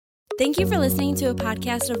Thank you for listening to a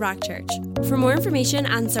podcast of Rock Church. For more information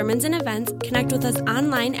on sermons and events, connect with us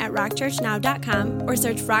online at rockchurchnow.com or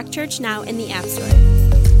search Rock Church Now in the App Store.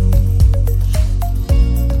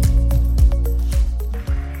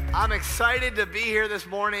 I'm excited to be here this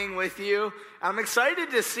morning with you. I'm excited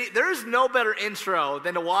to see, there's no better intro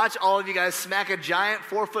than to watch all of you guys smack a giant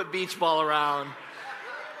 4-foot beach ball around,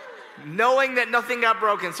 knowing that nothing got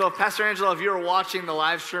broken. So Pastor Angelo, if you're watching the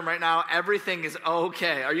live stream right now, everything is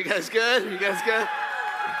okay. Are you guys good? Are you guys good?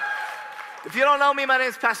 If you don't know me, my name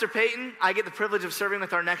is Pastor Payton. I get the privilege of serving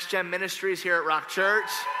with our Next Gen Ministries here at Rock Church.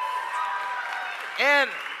 And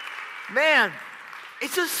man,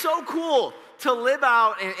 it's just so cool to live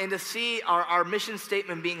out and to see our mission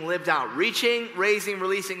statement being lived out. Reaching, raising,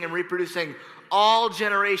 releasing, and reproducing all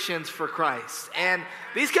generations for Christ. And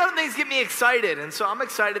these kind of things get me excited. And so I'm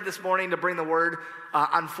excited this morning to bring the word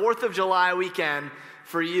on 4th of July weekend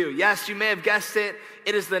for you. Yes, you may have guessed it.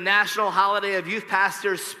 It is the national holiday of youth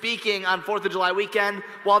pastors speaking on 4th of July weekend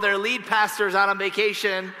while their lead pastor's out on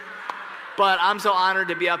vacation. But I'm so honored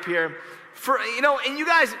to be up here. And you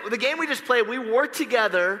guys, the game we just played, we worked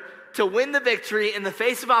together to win the victory in the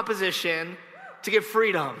face of opposition to get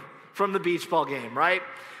freedom from the beach ball game, right?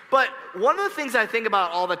 But one of the things I think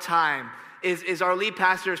about all the time is our lead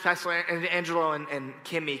pastors, Pastor Angelo and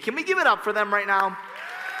Kimmy. Can we give it up for them right now?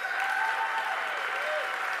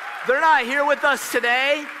 They're not here with us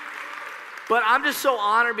today, but I'm just so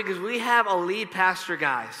honored because we have a lead pastor,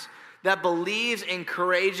 guys, that believes in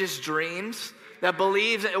courageous dreams, that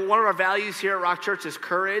believes that one of our values here at Rock Church is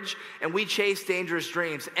courage, and we chase dangerous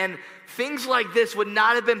dreams. And things like this would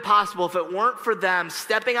not have been possible if it weren't for them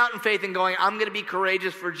stepping out in faith and going, I'm going to be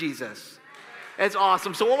courageous for Jesus. It's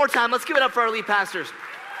awesome. So one more time, let's give it up for our lead pastors.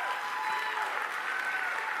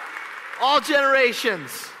 All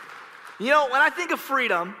generations. You know, when I think of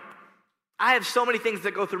freedom, I have so many things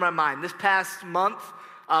that go through my mind. This past month,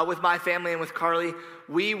 with my family and with Carly,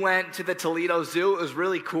 we went to the Toledo Zoo. It was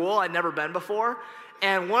really cool. I'd never been before.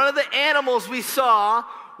 And one of the animals we saw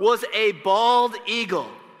was a bald eagle.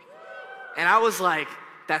 And I was like,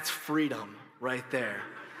 that's freedom right there.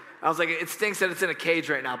 I was like, it stinks that it's in a cage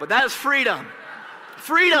right now, but that is freedom.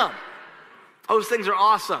 Freedom. Those things are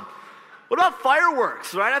awesome. What about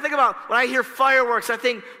fireworks, right? I think about, when I hear fireworks, I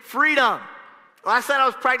think freedom. Last night I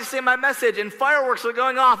was practicing my message and fireworks were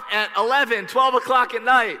going off at 11, 12 o'clock at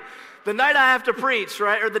night. The night I have to preach,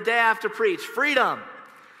 right? Or the day I have to preach. Freedom.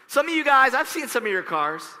 Some of you guys, I've seen some of your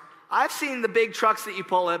cars. I've seen the big trucks that you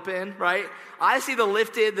pull up in, right? I see the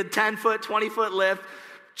 10-foot, 20-foot lift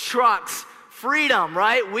trucks. Freedom,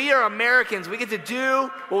 right? We are Americans. We get to do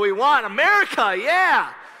what we want. America,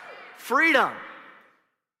 yeah. Freedom.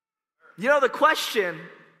 You know, the question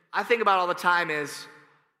I think about all the time is,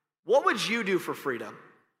 what would you do for freedom?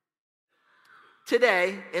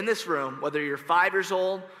 Today, in this room, whether you're 5 years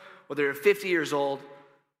old, whether you're 50 years old,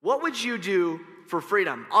 what would you do for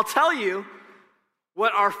freedom? I'll tell you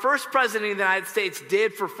what our first president of the United States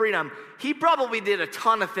did for freedom. He probably did a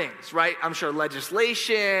ton of things, right? I'm sure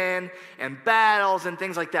legislation and battles and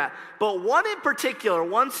things like that. But one in particular,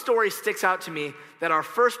 one story sticks out to me that our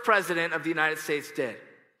first president of the United States did.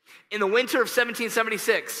 In the winter of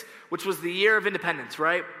 1776, which was the year of independence,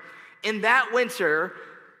 right? In that winter,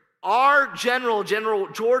 our General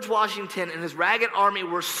George Washington and his ragged army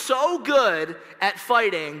were so good at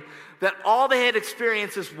fighting that all they had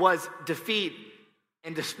experienced was defeat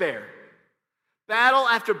and despair. Battle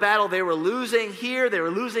after battle, they were losing here, they were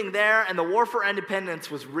losing there, and the war for independence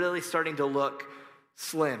was really starting to look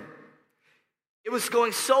slim. It was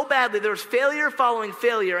going so badly, there was failure following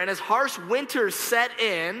failure, and as harsh winters set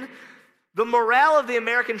in, the morale of the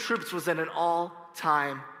American troops was at an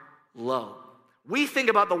all-time low. We think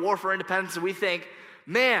about the war for independence and we think,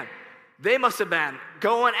 man, they must have been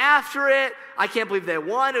going after it. I can't believe they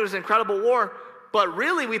won. It was an incredible war. But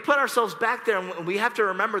really, we put ourselves back there and we have to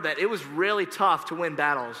remember that it was really tough to win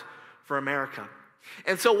battles for America.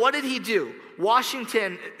 And so what did he do?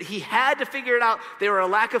 Washington, he had to figure it out. They were a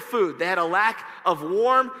lack of food. They had a lack of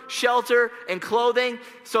warm shelter and clothing.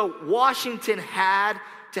 So Washington had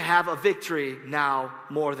to have a victory now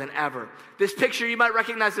more than ever. This picture, you might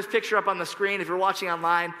recognize this picture up on the screen if you're watching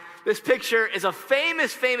online. This picture is a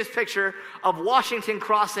famous picture of Washington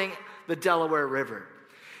crossing the Delaware River.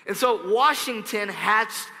 And so Washington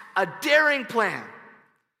hatched a daring plan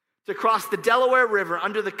to cross the Delaware River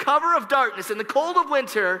under the cover of darkness in the cold of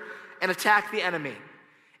winter and attack the enemy.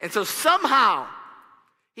 And so somehow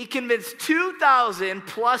he convinced 2,000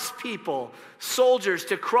 plus people, soldiers,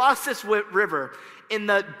 to cross this river in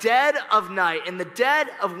the dead of night, in the dead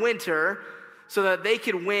of winter, so that they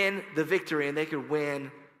could win the victory and they could win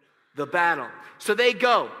the battle. So they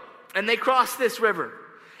go. and they cross this river.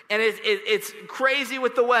 And it's crazy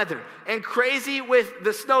with the weather and crazy with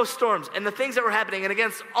the snowstorms and the things that were happening. And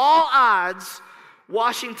against all odds,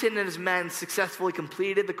 Washington and his men successfully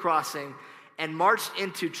completed the crossing and marched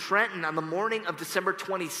into Trenton on the morning of December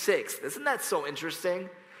 26th. Isn't that so interesting?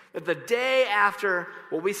 That the day after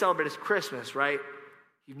what we celebrate as Christmas, right?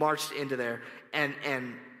 He marched into there and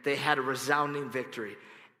they had a resounding victory.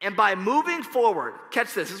 And by moving forward,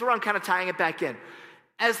 catch this is where I'm kind of tying it back in.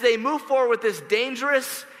 As they move forward with this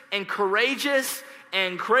dangerous and courageous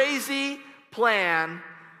and crazy plan,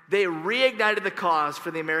 they reignited the cause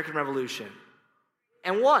for the American Revolution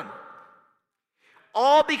and won.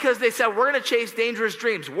 All because they said, we're going to chase dangerous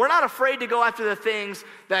dreams. We're not afraid to go after the things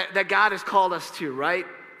that God has called us to, right?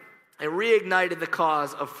 It reignited the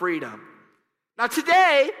cause of freedom. Now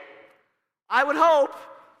today, I would hope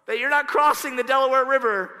that you're not crossing the Delaware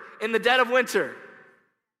River in the dead of winter.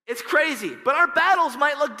 It's crazy, but our battles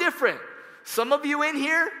might look different. Some of you in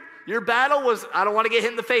here, your battle was, I don't want to get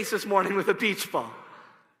hit in the face this morning with a beach ball.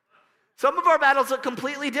 Some of our battles look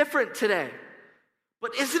completely different today.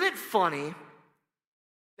 But isn't it funny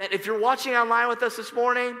that if you're watching online with us this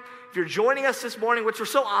morning, if you're joining us this morning, which we're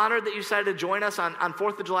so honored that you decided to join us on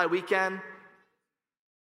 4th of July weekend,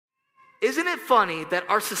 isn't it funny that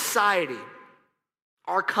our society,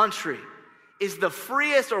 our country, is the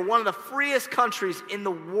freest or one of the freest countries in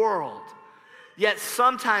the world, yet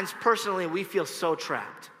sometimes personally we feel so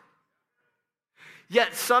trapped.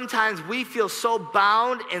 Yet sometimes we feel so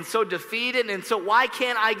bound and so defeated, and so why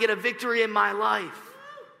can't I get a victory in my life?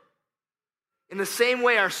 In the same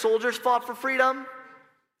way our soldiers fought for freedom,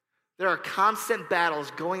 there are constant battles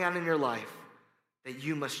going on in your life that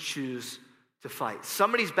you must choose to fight.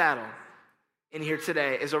 Somebody's battle in here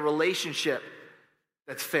today is a relationship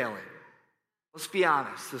that's failing. Let's be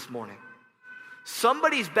honest this morning.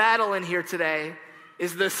 Somebody's battle in here today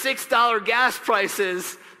is the $6 gas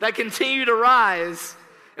prices that continue to rise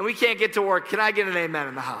and we can't get to work. Can I get an amen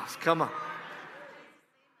in the house? Come on.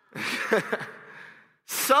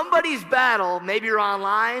 Somebody's battle, maybe you're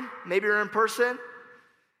online, maybe you're in person,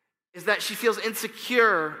 is that she feels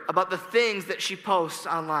insecure about the things that she posts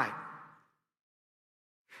online.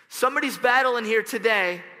 Somebody's battle in here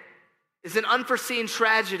today is an unforeseen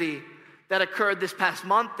tragedy that occurred this past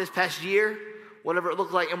month, this past year, whatever it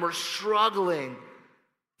looked like, and we're struggling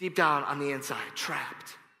deep down on the inside,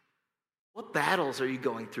 trapped. What battles are you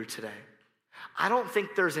going through today? I don't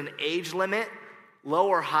think there's an age limit, low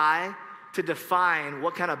or high, to define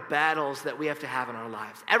what kind of battles that we have to have in our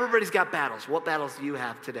lives. Everybody's got battles. What battles do you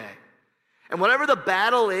have today? And whatever the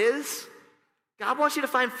battle is, God wants you to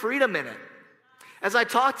find freedom in it. As I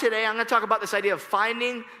talk today, I'm going to talk about this idea of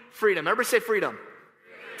finding freedom. Everybody say freedom.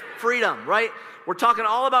 Freedom, right? We're talking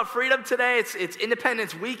all about freedom today. It's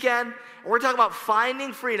Independence Weekend. And we're talking about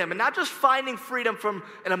finding freedom. And not just finding freedom from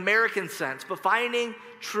an American sense, but finding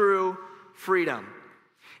true freedom.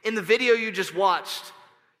 In the video you just watched,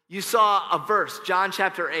 you saw a verse, John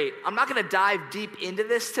chapter 8. I'm not going to dive deep into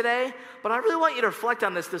this today, but I really want you to reflect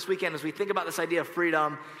on this weekend as we think about this idea of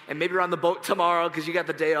freedom. And maybe you're on the boat tomorrow because you got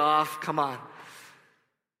the day off. Come on.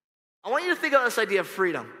 I want you to think about this idea of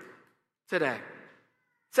freedom today.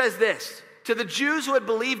 It says this, to the Jews who had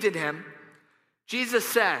believed in him, Jesus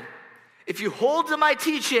said, if you hold to my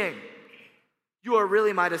teaching, you are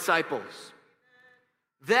really my disciples.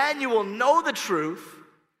 Then you will know the truth,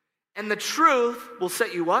 and the truth will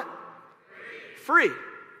set you what? Free.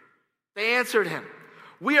 They answered him,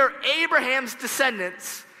 we are Abraham's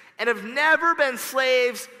descendants and have never been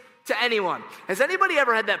slaves to anyone. Has anybody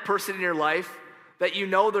ever had that person in your life that you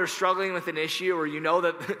know they're struggling with an issue, or you know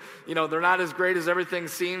that they're not as great as everything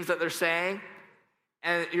seems that they're saying?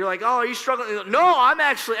 And you're like, oh, are you struggling? No, I'm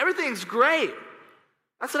actually, everything's great.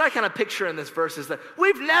 That's what I kind of picture in this verse, is that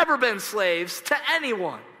we've never been slaves to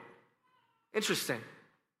anyone. Interesting.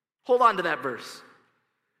 Hold on to that verse.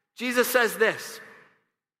 Jesus says this,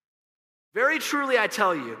 very truly I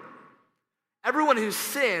tell you, everyone who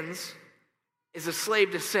sins is a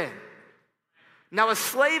slave to sin. Now a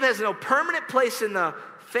slave has no permanent place in the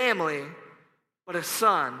family, but a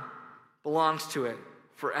son belongs to it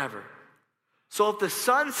forever. So if the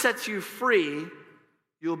Son sets you free,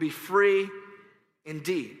 you'll be free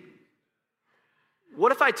indeed.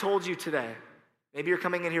 What if I told you today, maybe you're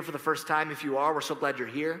coming in here for the first time. If you are, we're so glad you're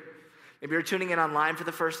here. Maybe you're tuning in online for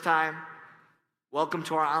the first time. Welcome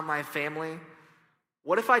to our online family.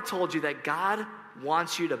 What if I told you that God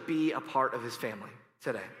wants you to be a part of his family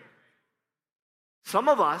today? Some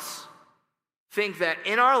of us think that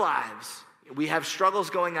in our lives, we have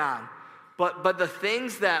struggles going on, but the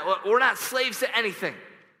things that, we're not slaves to anything.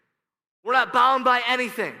 We're not bound by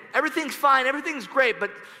anything. Everything's fine, everything's great,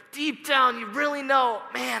 but deep down you really know,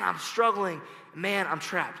 man, I'm struggling, man, I'm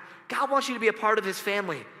trapped. God wants you to be a part of his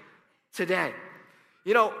family today.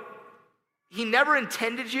 You know, he never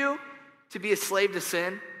intended you to be a slave to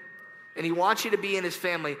sin, and he wants you to be in his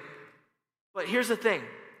family. But here's the thing,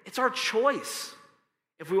 it's our choice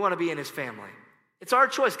if we want to be in his family. It's our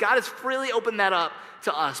choice. God has freely opened that up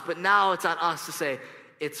to us, but now it's on us to say,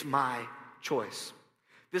 it's my choice.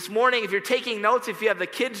 This morning, if you're taking notes, if you have the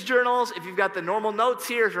kids' journals, if you've got the normal notes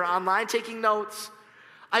here, if you're online taking notes,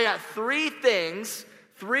 I got three things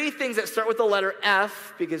that start with the letter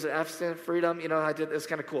F, because F stands for freedom. You know, it's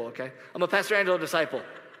kind of cool, okay? I'm a Pastor Angelo disciple.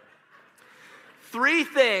 3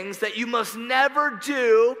 things that you must never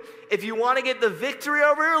do if you want to get the victory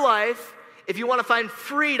over your life, if you want to find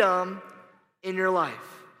freedom in your life.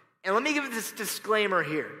 And let me give this disclaimer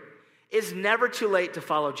here. It's never too late to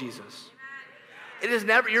follow Jesus.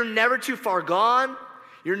 You're never too far gone.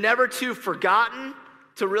 You're never too forgotten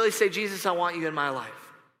to really say, Jesus, I want you in my life.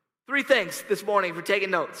 3 things this morning if you're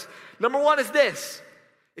taking notes. Number 1 is this.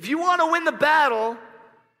 If you want to win the battle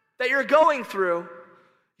that you're going through,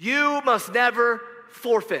 you must never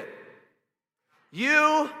forfeit.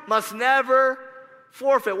 You must never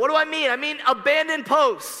forfeit. What do I mean? I mean abandon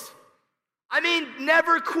post. I mean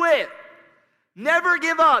never quit. Never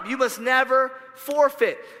give up. You must never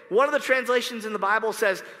forfeit. One of the translations in the Bible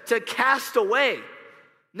says to cast away.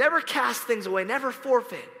 Never cast things away. Never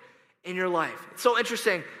forfeit in your life. It's so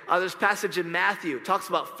interesting. There's a passage in Matthew. It talks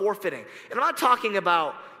about forfeiting. And I'm not talking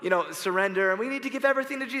about, surrender and we need to give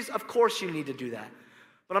everything to Jesus. Of course you need to do that.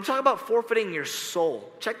 But I'm talking about forfeiting your soul.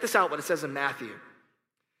 Check this out, what it says in Matthew.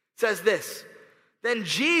 It says this. Then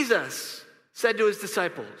Jesus said to his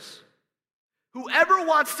disciples, whoever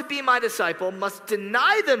wants to be my disciple must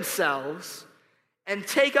deny themselves and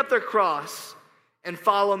take up their cross and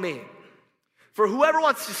follow me. For whoever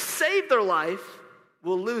wants to save their life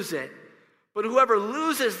will lose it, but whoever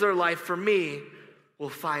loses their life for me will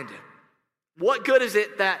find it. What good is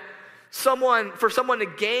it that for someone to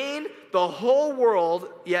gain the whole world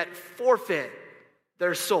yet forfeit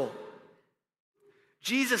their soul?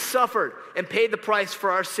 Jesus suffered and paid the price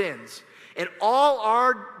for our sins. And all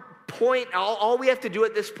we have to do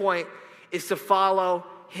at this point is to follow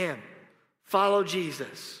him. Follow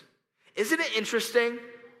Jesus. Isn't it interesting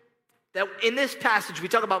that in this passage we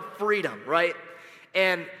talk about freedom, right?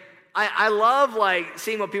 And I love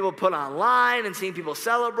seeing what people put online and seeing people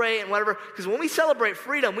celebrate and whatever. Because when we celebrate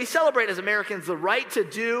freedom, we celebrate as Americans the right to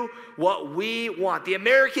do what we want. The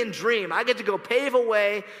American dream. I get to go pave a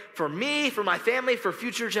way for me, for my family, for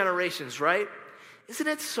future generations, right? Isn't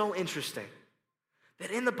it so interesting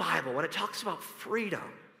that in the Bible, when it talks about freedom,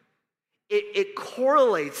 it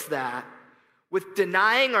correlates that with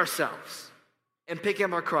denying ourselves and picking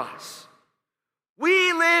up our cross.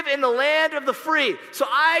 We live in the land of the free, so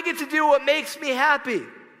I get to do what makes me happy. Well,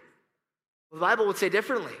 the Bible would say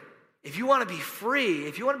differently. If you want to be free,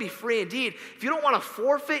 indeed, if you don't want to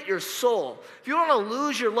forfeit your soul, if you don't want to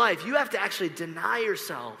lose your life, you have to actually deny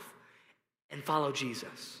yourself and follow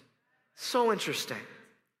Jesus. So interesting.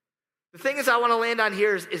 The thing is I want to land on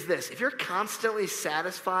here is this. If you're constantly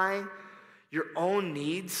satisfying your own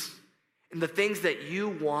needs and the things that you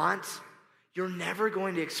want, you're never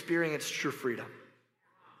going to experience true freedom.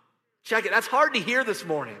 Check it. That's hard to hear this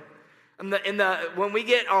morning. When we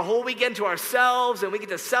get our whole weekend to ourselves and we get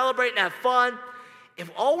to celebrate and have fun, if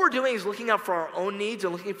all we're doing is looking out for our own needs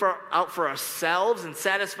and looking out for ourselves and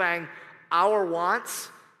satisfying our wants,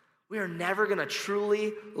 we are never going to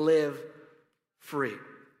truly live free.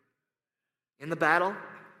 In the battle,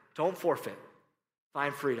 don't forfeit.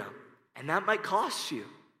 Find freedom. And that might cost you.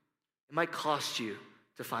 It might cost you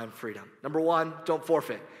to find freedom. Number 1, don't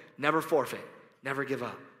forfeit. Never forfeit. Never give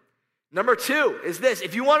up. Number 2 is this.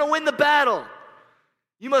 If you want to win the battle,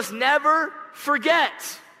 you must never forget.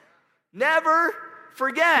 Never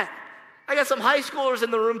forget. I got some high schoolers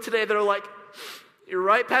in the room today that are like, you're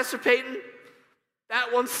right, Pastor Payton.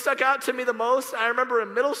 That one stuck out to me the most. I remember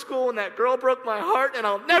in middle school when that girl broke my heart, and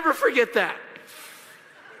I'll never forget that.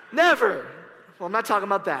 Never. Well, I'm not talking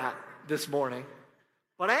about that this morning.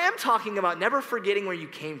 But I am talking about never forgetting where you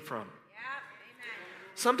came from.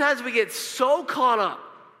 Sometimes we get so caught up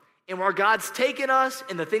in where God's taken us,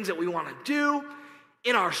 in the things that we want to do,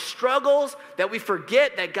 in our struggles, that we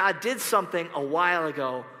forget that God did something a while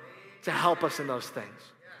ago to help us in those things.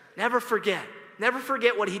 Never forget. Never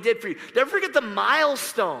forget what he did for you. Never forget the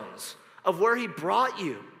milestones of where he brought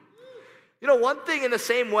you. One thing in the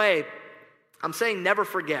same way, I'm saying never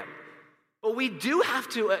forget. But we do have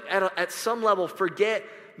to, at some level, forget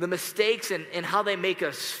the mistakes and how they make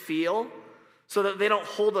us feel, so that they don't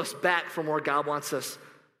hold us back from where God wants us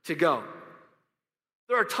to go.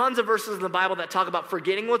 There are tons of verses in the Bible that talk about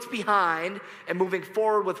forgetting what's behind and moving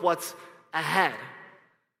forward with what's ahead.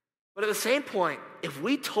 But at the same point, if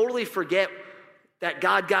we totally forget that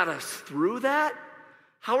God got us through that,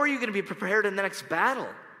 how are you going to be prepared in the next battle?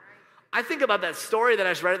 I think about that story that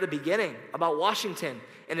I just read at the beginning about Washington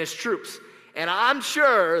and his troops. And I'm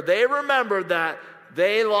sure they remembered that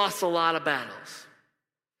they lost a lot of battles.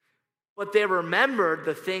 But they remembered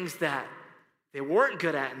the things that they weren't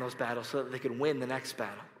good at in those battles so that they could win the next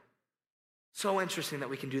battle. So interesting that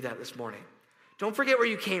we can do that this morning. Don't forget where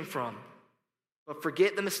you came from, but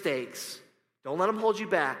forget the mistakes. Don't let them hold you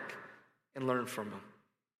back, and learn from them.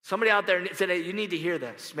 Somebody out there today, you need to hear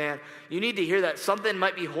this, man. You need to hear that something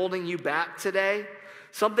might be holding you back today.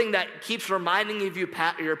 Something that keeps reminding you of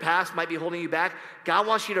your past might be holding you back. God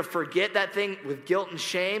wants you to forget that thing with guilt and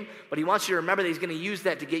shame, but he wants you to remember that he's going to use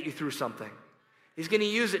that to get you through something. He's going to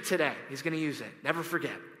use it today. He's going to use it. Never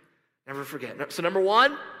forget. Never forget. So number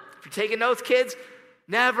one, if you're taking notes, kids,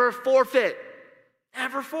 never forfeit.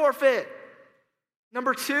 Never forfeit.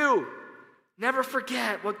 Number two, never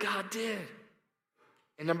forget what God did.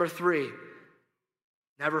 And number three,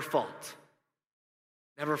 never fault.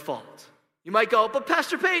 Never fault. You might go, but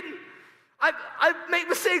Pastor Payton, I make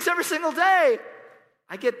mistakes every single day.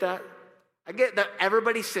 I get that. I get that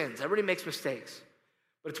everybody sins. Everybody makes mistakes.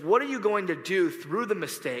 But it's what are you going to do through the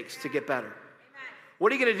mistakes to get better? Amen.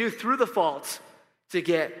 What are you going to do through the faults to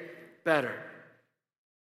get better?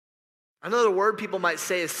 Another word people might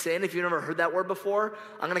say is sin. If you've never heard that word before,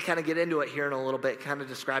 I'm going to kind of get into it here in a little bit, kind of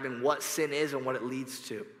describing what sin is and what it leads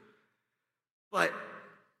to. But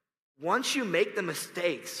once you make the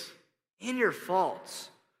mistakes in your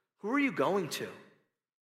faults, who are you going to?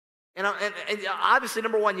 And obviously,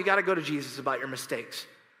 number one, you got to go to Jesus about your mistakes.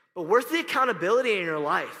 But where's the accountability in your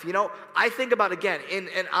life? You know, I think about, again,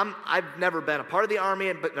 I've never been a part of the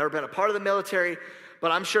army, but never been a part of the military,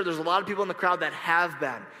 but I'm sure there's a lot of people in the crowd that have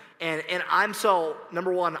been. And I'm so,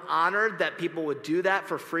 number one, honored that people would do that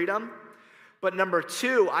for freedom. But number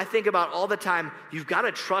two, I think about all the time, you've got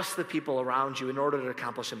to trust the people around you in order to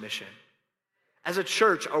accomplish a mission. As a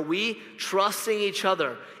church, are we trusting each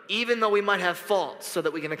other, even though we might have faults, so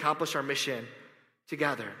that we can accomplish our mission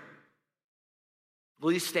together?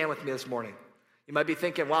 Will you stand with me this morning? You might be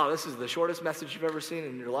thinking, wow, this is the shortest message you've ever seen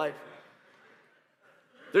in your life.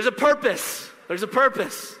 There's a purpose. There's a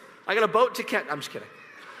purpose. I got a boat to catch. I'm just kidding.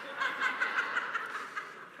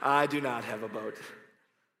 I do not have a boat.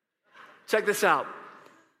 Check this out.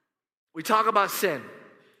 We talk about sin.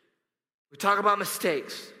 We talk about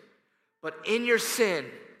mistakes. But in your sin,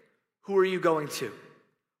 who are you going to?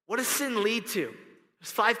 What does sin lead to?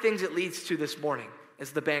 There's 5 things it leads to this morning as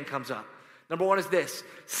the band comes up. Number one is this: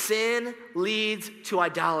 sin leads to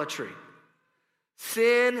idolatry.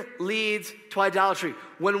 Sin leads to idolatry.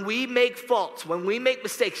 When we make faults, when we make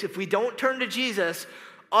mistakes, if we don't turn to Jesus,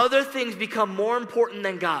 other things become more important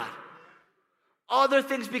than God. Other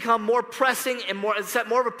things become more pressing and set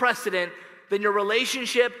more of a precedent than your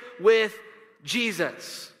relationship with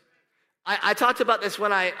Jesus. I talked about this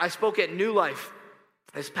when I spoke at New Life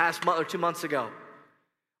this past month or 2 months ago.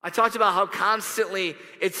 I talked about how constantly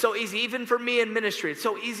it's so easy, even for me in ministry, it's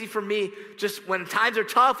so easy for me just when times are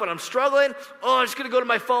tough, when I'm struggling, I'm just going to go to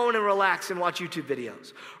my phone and relax and watch YouTube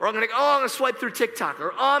videos. Or I'm going to swipe through TikTok.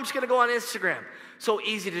 Or I'm just going to go on Instagram. So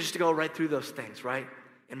easy to just go right through those things, right?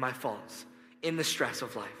 In my faults, in the stress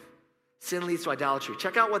of life. Sin leads to idolatry.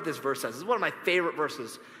 Check out what this verse says. This is one of my favorite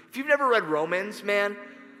verses. If you've never read Romans, man,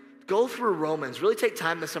 go through Romans. Really take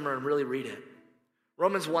time this summer and really read it.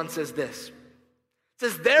 Romans 1 says this. It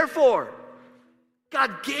says, therefore,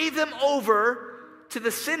 God gave them over to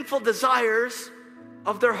the sinful desires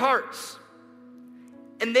of their hearts.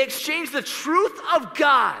 And they exchanged the truth of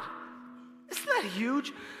God. Isn't that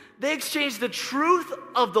huge? They exchanged the truth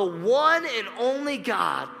of the one and only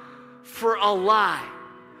God for a lie.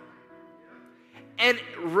 And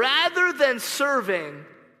rather than serving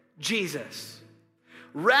Jesus,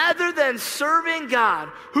 rather than serving God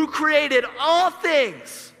who created all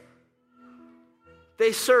things,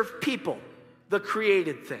 they serve people, the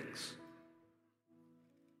created things.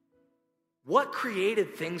 What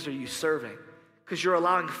created things are you serving? Because you're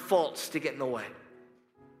allowing faults to get in the way.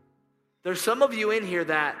 There's some of you in here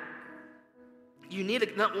that you need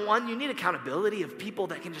accountability of people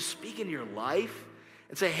that can just speak into your life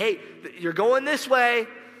and say, hey, you're going this way.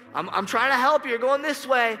 I'm trying to help you. You're going this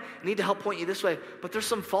way. I need to help point you this way. But there's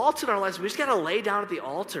some faults in our lives we just got to lay down at the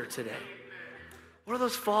altar today. What are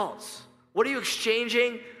those faults? What are you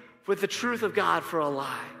exchanging with the truth of God for a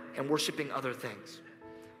lie and worshiping other things?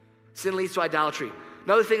 Sin leads to idolatry.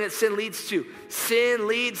 Another thing that sin leads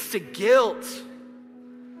to guilt.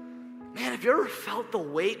 Man, have you ever felt the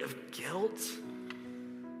weight of guilt?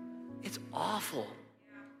 It's awful.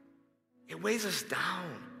 It weighs us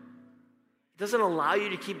down. It doesn't allow you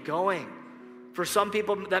to keep going. For some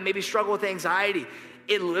people that maybe struggle with anxiety,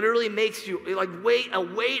 it literally makes you like a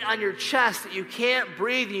weight on your chest that you can't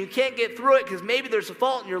breathe and you can't get through it because maybe there's a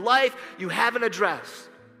fault in your life you haven't addressed.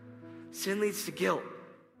 Sin leads to guilt.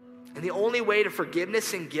 And the only way to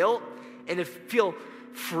forgiveness and guilt and to feel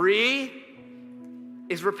free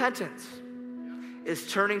is repentance, is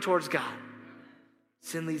turning towards God.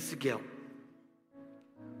 Sin leads to guilt.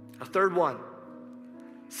 A third one,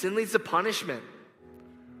 sin leads to punishment.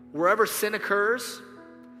 Wherever sin occurs,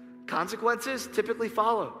 consequences typically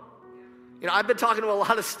follow. You know, I've been talking to a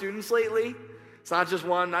lot of students lately. It's not just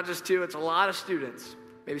one, not just two, it's a lot of students,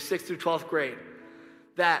 maybe 6th through 12th grade,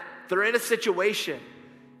 that they're in a situation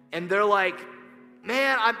and they're like,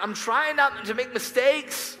 man, I'm trying not to make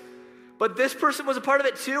mistakes, but this person was a part of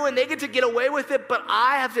it too, and they get to get away with it, but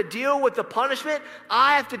I have to deal with the punishment.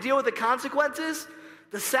 I have to deal with the consequences.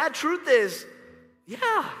 The sad truth is,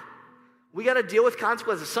 yeah, we got to deal with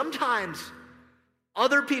consequences. Sometimes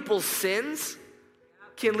other people's sins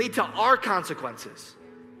can lead to our consequences.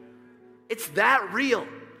 It's that real.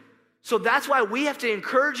 So that's why we have to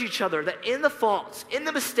encourage each other that in the faults, in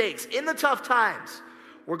the mistakes, in the tough times,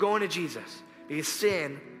 we're going to Jesus, because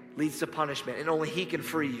sin leads to punishment, and only He can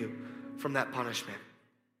free you from that punishment.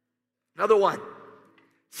 Another one,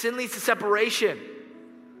 sin leads to separation.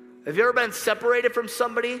 Have you ever been separated from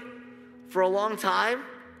somebody for a long time?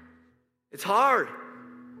 It's hard.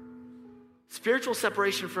 Spiritual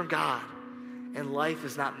separation from God, and life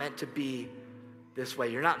is not meant to be this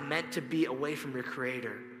way. You're not meant to be away from your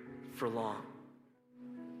Creator for long.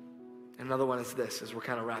 And another one is this, as we're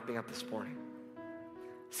kind of wrapping up this morning.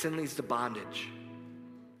 Sin leads to bondage.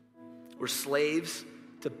 We're slaves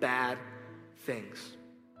to bad things.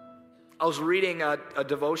 I was reading a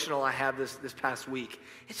devotional I have this past week.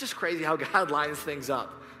 It's just crazy how God lines things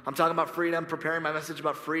up. I'm talking about freedom, preparing my message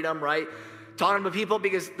about freedom, right? Talking to people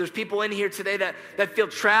because there's people in here today that feel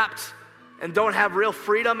trapped and don't have real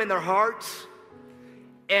freedom in their hearts.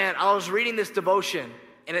 And I was reading this devotion,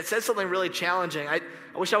 and it says something really challenging. I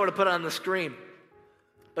wish I would have put it on the screen.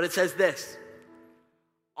 But it says this: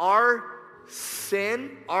 our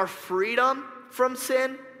sin, our freedom from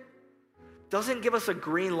sin, doesn't give us a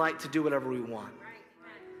green light to do whatever we want.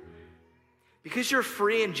 Because you're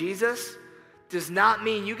free in Jesus does not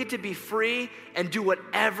mean you get to be free and do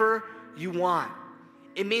whatever you want.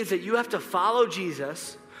 It means that you have to follow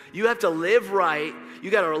Jesus. You have to live right.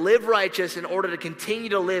 You got to live righteous in order to continue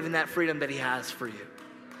to live in that freedom that He has for you.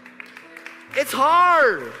 It's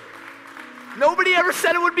hard. Nobody ever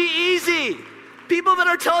said it would be easy. People that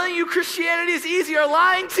are telling you Christianity is easy are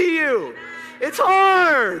lying to you. It's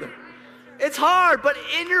hard. It's hard, but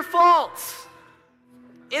in your faults,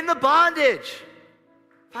 in the bondage,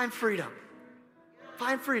 find freedom.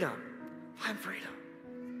 Find freedom. Find freedom.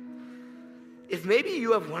 If maybe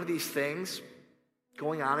you have one of these things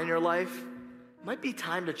going on in your life, it might be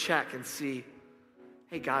time to check and see,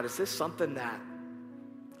 hey, God, is this something that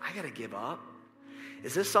I got to give up?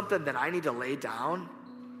 Is this something that I need to lay down?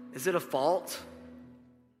 Is it a fault?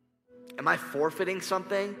 Am I forfeiting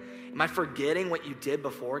something? Am I forgetting what you did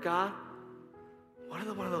before, God? What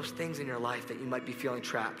are one of those things in your life that you might be feeling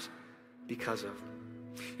trapped because of?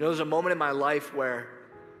 You know, there's a moment in my life where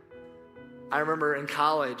I remember in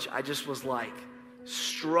college, I just was like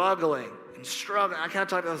struggling. I kind of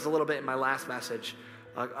talked about this a little bit in my last message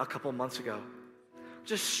a couple months ago.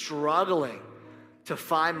 Just struggling to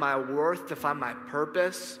find my worth, to find my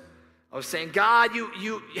purpose. I was saying, God,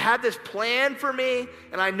 you have this plan for me,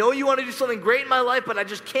 and I know you want to do something great in my life, but I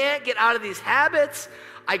just can't get out of these habits.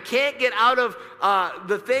 I can't get out of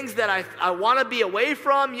the things that I want to be away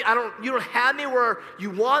from. You don't have me where you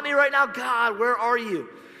want me right now. God, where are you?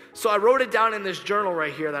 So I wrote it down in this journal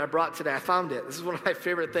right here that I brought today. I found it. This is one of my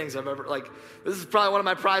favorite things I've ever, this is probably one of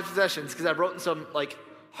my prized possessions because I've written some,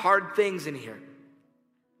 hard things in here.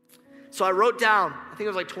 So I wrote down, I think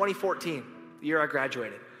it was 2014, the year I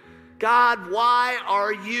graduated. God, why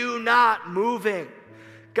are you not moving?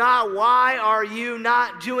 God, why are you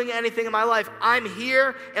not doing anything in my life? I'm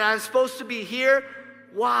here and I'm supposed to be here.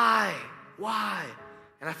 Why?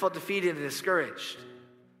 And I felt defeated and discouraged.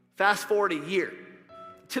 Fast forward a year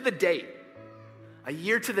to the date. A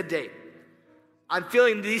year to the date. I'm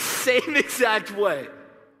feeling the same exact way.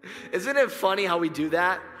 Isn't it funny how we do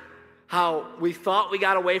that? How we thought we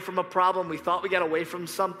got away from a problem, we thought we got away from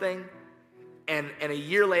something, and a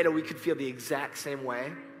year later we could feel the exact same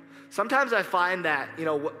way. Sometimes I find that,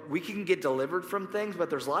 we can get delivered from things, but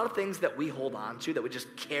there's a lot of things that we hold on to that we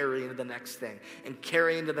just carry into the next thing and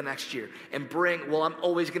carry into the next year and I'm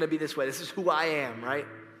always going to be this way. This is who I am, right?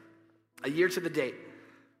 A year to the date,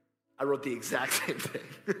 I wrote the exact same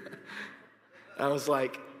thing. I was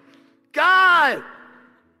like, God,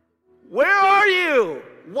 where are you?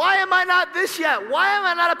 Why am I not this yet? Why am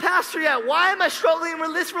I not a pastor yet? Why am I struggling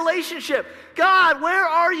with this relationship? God, where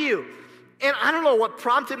are you? And I don't know what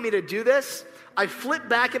prompted me to do this. I flipped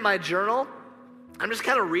back in my journal. I'm just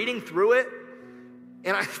kind of reading through it.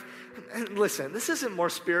 And listen, this isn't more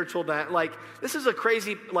spiritual than, this is a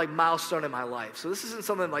crazy, milestone in my life. So this isn't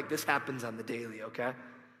something like this happens on the daily, okay?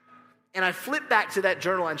 And I flipped back to that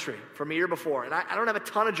journal entry from a year before. And I don't have a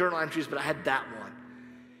ton of journal entries, but I had that one.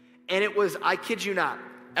 And it was, I kid you not,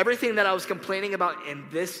 everything that I was complaining about in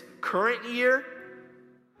this current year,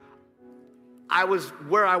 I was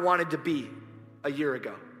where I wanted to be a year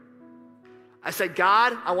ago. I said,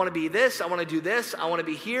 God, I want to be this. I want to do this. I want to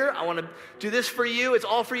be here. I want to do this for you. It's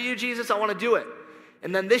all for you, Jesus. I want to do it.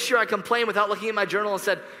 And then this year I complained without looking at my journal and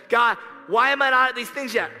said, God, why am I not at these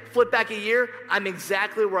things yet? Flip back a year. I'm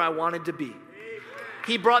exactly where I wanted to be.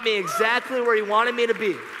 He brought me exactly where he wanted me to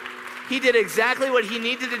be. He did exactly what he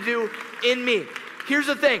needed to do in me. Here's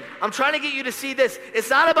the thing. I'm trying to get you to see this. It's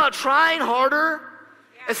not about trying harder.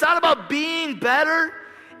 It's not about being better.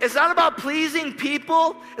 It's not about pleasing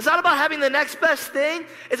people. It's not about having the next best thing.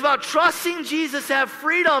 It's about trusting Jesus to have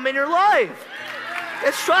freedom in your life.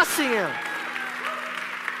 It's trusting him.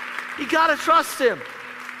 You gotta trust him.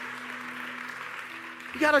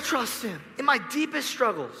 You gotta trust him. In my deepest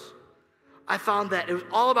struggles, I found that it was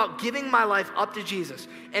all about giving my life up to Jesus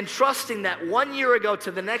and trusting that 1 year ago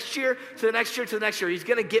to the next year, to the next year, to the next year, he's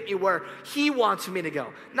going to get me where he wants me to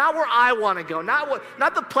go. Not where I want to go,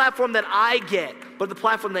 not the platform that I get, but the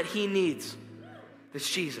platform that he needs. It's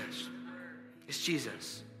Jesus. It's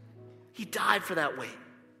Jesus. He died for that weight.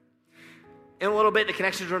 In a little bit, the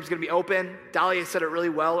connections room is going to be open. Dahlia said it really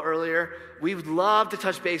well earlier. We would love to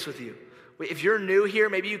touch base with you. If you're new here,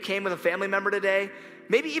 maybe you came with a family member today,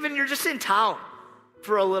 maybe even you're just in town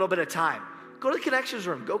for a little bit of time. Go to the connections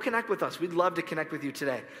room. Go connect with us. We'd love to connect with you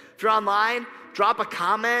today. If you're online, drop a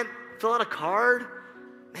comment, fill out a card.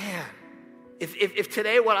 Man, if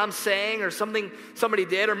today what I'm saying or something somebody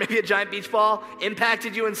did or maybe a giant beach ball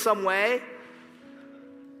impacted you in some way,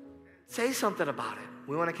 say something about it.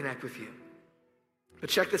 We want to connect with you. But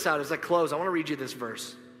check this out. As I close, I want to read you this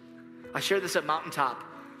verse. I shared this at Mountaintop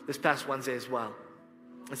this past Wednesday as well.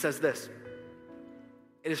 It says this: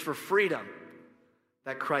 it is for freedom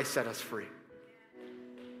that Christ set us free.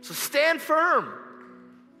 So stand firm.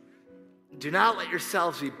 Do not let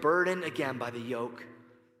yourselves be burdened again by the yoke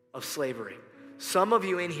of slavery. Some of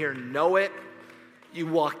you in here know it. You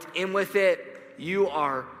walked in with it. You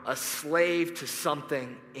are a slave to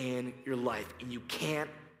something in your life, and you can't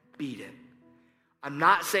beat it. I'm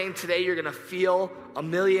not saying today you're going to feel a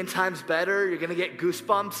million times better. You're going to get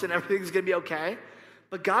goosebumps and everything's going to be okay.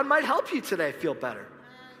 But God might help you today feel better.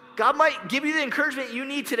 God might give you the encouragement you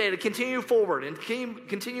need today to continue forward and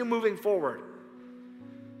continue moving forward.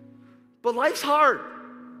 But life's hard.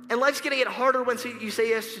 And life's going to get harder once you say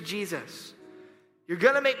yes to Jesus. You're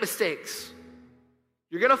going to make mistakes.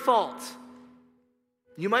 You're going to fault.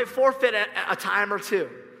 You might forfeit a time or two.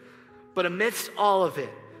 But amidst all of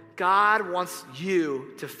it, God wants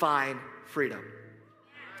you to find freedom.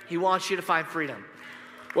 He wants you to find freedom.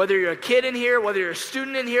 Whether you're a kid in here, whether you're a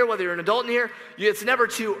student in here, whether you're an adult in here, it's never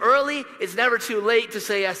too early, it's never too late to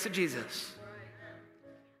say yes to Jesus.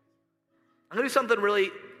 I'm going to do something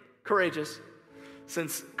really courageous,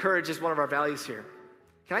 since courage is one of our values here.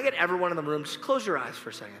 Can I get everyone in the room, just close your eyes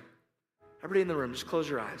for a second. Everybody in the room, just close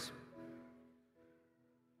your eyes.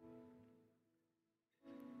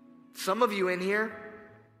 Some of you in here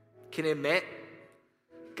can admit,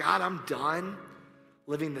 God, I'm done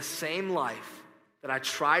living the same life that I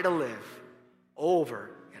try to live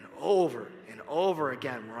over and over and over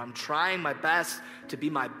again, where I'm trying my best to be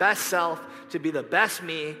my best self, to be the best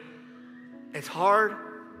me. It's hard,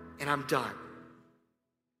 and I'm done.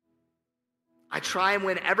 I try and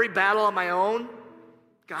win every battle on my own.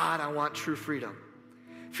 God, I want true freedom.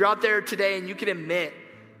 If you're out there today and you can admit,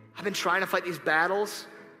 I've been trying to fight these battles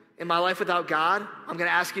in my life without God, I'm going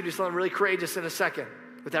to ask you to do something really courageous in a second,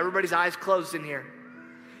 with everybody's eyes closed in here.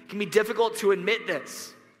 It can be difficult to admit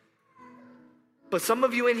this, but some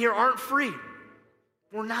of you in here aren't free.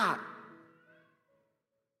 We're not.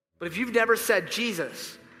 But if you've never said,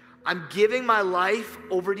 Jesus, I'm giving my life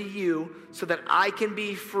over to you so that I can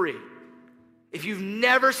be free, If you've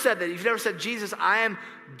never said that, you've never said, Jesus, I am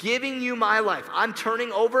giving you my life. I'm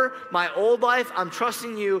turning over my old life. I'm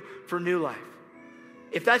trusting you for new life.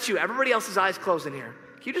 If that's you, everybody else's eyes closed in here.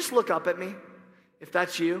 Can you just look up at me? If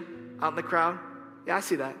that's you out in the crowd. Yeah, I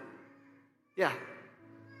see that. Yeah.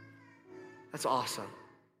 That's awesome.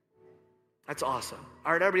 That's awesome.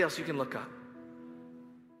 All right, everybody else, you can look up.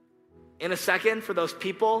 In a second, for those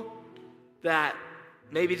people that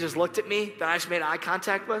maybe just looked at me, that I just made eye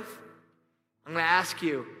contact with, I'm going to ask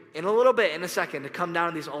you in a little bit, in a second, to come down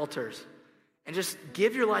to these altars and just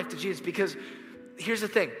give your life to Jesus. Because here's the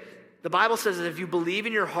thing. The Bible says that if you believe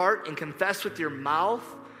in your heart and confess with your mouth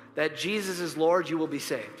that Jesus is Lord, you will be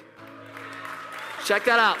saved. Check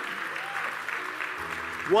that out.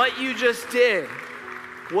 What you just did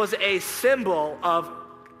was a symbol of,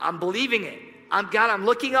 I'm believing it. God, I'm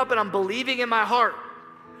looking up and I'm believing in my heart.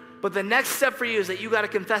 But the next step for you is that you got to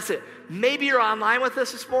confess it. Maybe you're online with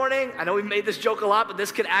us this morning. I know we made this joke a lot, but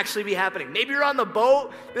this could actually be happening. Maybe you're on the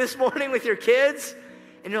boat this morning with your kids,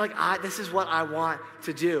 and you're like, this is what I want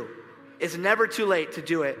to do. It's never too late to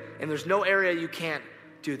do it, and there's no area you can't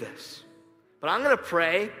do this. But I'm going to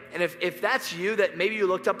pray, and if that's you, that maybe you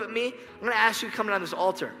looked up at me, I'm going to ask you to come down this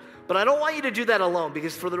altar. But I don't want you to do that alone,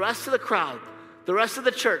 because for the rest of the crowd, the rest of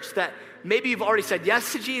the church, that maybe you've already said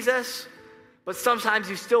yes to Jesus, but sometimes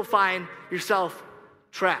you still find yourself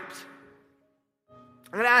trapped.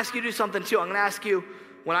 I'm going to ask you to do something too. I'm going to ask you,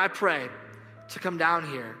 when I pray, to come down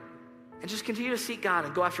here and just continue to seek God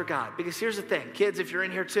and go after God. Because here's the thing, kids, if you're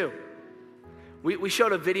in here too, we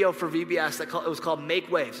showed a video for VBS it was called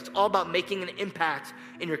Make Waves. It's all about making an impact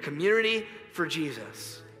in your community for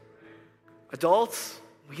Jesus. Adults,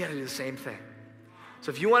 we got to do the same thing.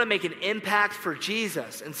 So if you want to make an impact for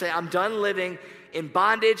Jesus and say, I'm done living in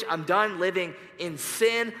bondage, I'm done living in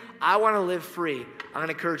sin, I want to live free, I'm going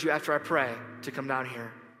to encourage you after I pray to come down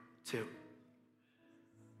here too.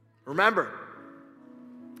 Remember,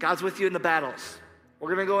 God's with you in the battles.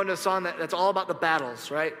 We're going to go into a song that's all about the battles,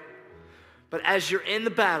 right? But as you're in the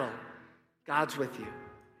battle, God's with you,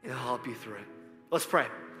 and He'll help you through it. Let's pray.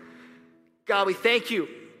 God, we thank you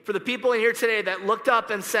for the people in here today that looked up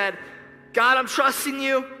and said, God, I'm trusting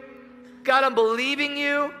you. God, I'm believing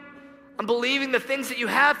you. I'm believing the things that you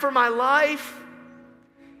have for my life.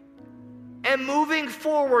 And moving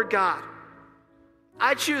forward, God,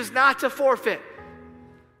 I choose not to forfeit.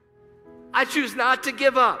 I choose not to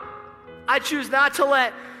give up. I choose not to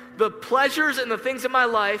let the pleasures and the things in my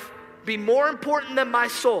life be more important than my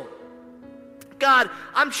soul. God,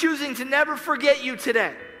 I'm choosing to never forget you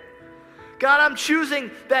today. God, I'm choosing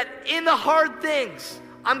that in the hard things,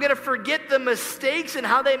 I'm going to forget the mistakes and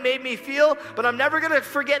how they made me feel, but I'm never going to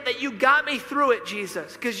forget that you got me through it,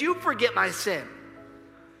 Jesus, because you forget my sin.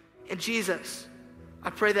 And Jesus, I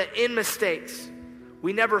pray that in mistakes,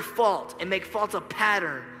 we never fault and make fault a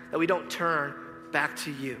pattern that we don't turn back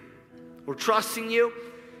to you. We're trusting you.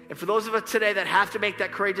 And for those of us today that have to make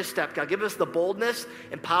that courageous step, God, give us the boldness,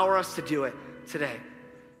 empower us to do it today.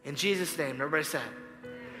 In Jesus' name, everybody said,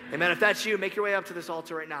 amen. If that's you, make your way up to this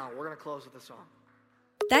altar right now. We're going to close with a song.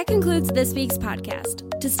 That concludes this week's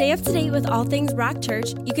podcast. To stay up to date with all things Rock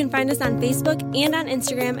Church, you can find us on Facebook and on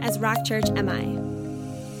Instagram as Rock Church MI.